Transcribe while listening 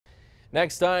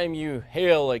Next time you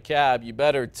hail a cab, you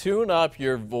better tune up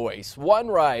your voice. One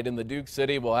ride in the Duke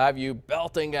City will have you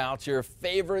belting out your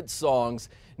favorite songs.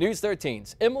 News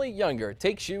 13's Emily Younger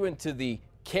takes you into the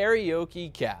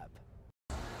karaoke cab.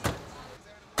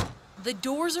 The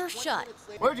doors are shut.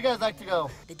 Where'd you guys like to go?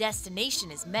 The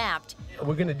destination is mapped.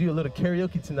 We're gonna do a little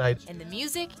karaoke tonight. And the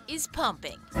music is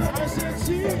pumping.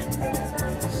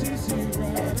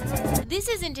 This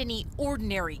isn't any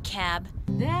ordinary cab.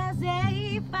 There's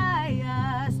a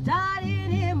fire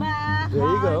starting in my heart. There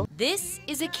you go. This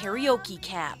is a karaoke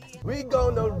cab. We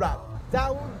gonna rock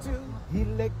down to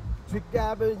Electric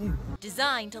Avenue.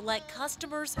 Designed to let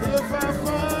customers If I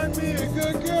find me a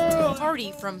good girl.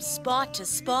 party from spot to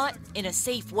spot in a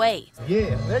safe way.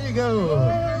 Yeah, there you go.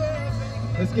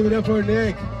 Let's give it up for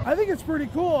Nick. I think it's pretty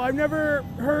cool. I've never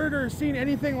heard or seen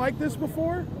anything like this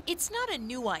before. It's not a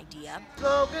new idea.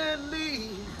 Long and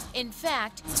leave. In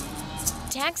fact,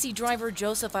 taxi driver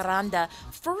Joseph Aranda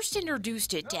first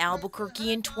introduced it to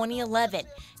Albuquerque in 2011,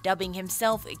 dubbing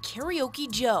himself Karaoke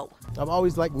Joe. I've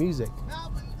always liked music.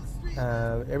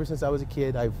 Ever since I was a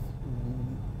kid, I've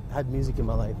had music in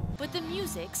my life. But the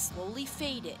music slowly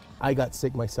faded. I got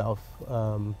sick myself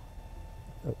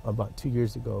about 2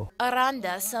 years ago.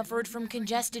 Aranda suffered from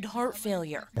congested heart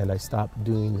failure. And I stopped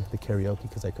doing the karaoke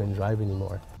because I couldn't drive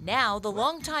anymore. Now, the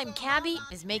longtime cabbie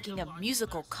is making a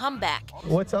musical comeback.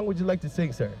 What song would you like to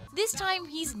sing, sir? This time,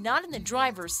 he's not in the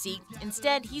driver's seat.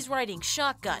 Instead, he's riding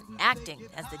shotgun, acting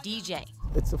as the DJ.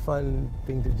 It's a fun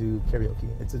thing to do, karaoke.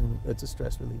 It's a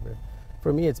stress reliever.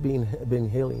 For me, it's been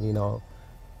healing, you know,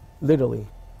 literally,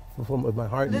 from my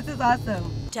heart. This is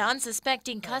awesome. To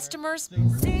unsuspecting customers,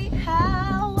 See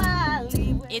how I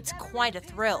leave. it's quite a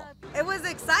thrill. It was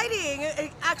exciting.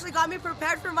 It actually got me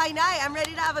prepared for my night. I'm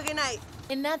ready to have a good night.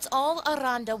 And that's all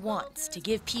Aranda wants, to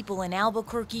give people in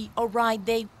Albuquerque a ride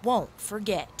they won't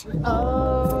forget.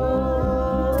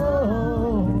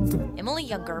 Emily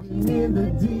Younger,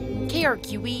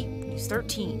 KRQE News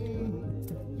 13.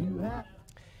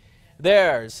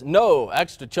 There's no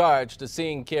extra charge to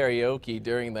sing karaoke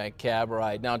during that cab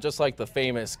ride. Now, just like the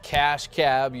famous cash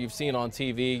cab you've seen on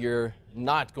TV, you're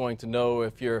not going to know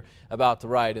if you're about to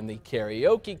ride in the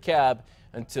karaoke cab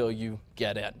until you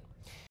get in.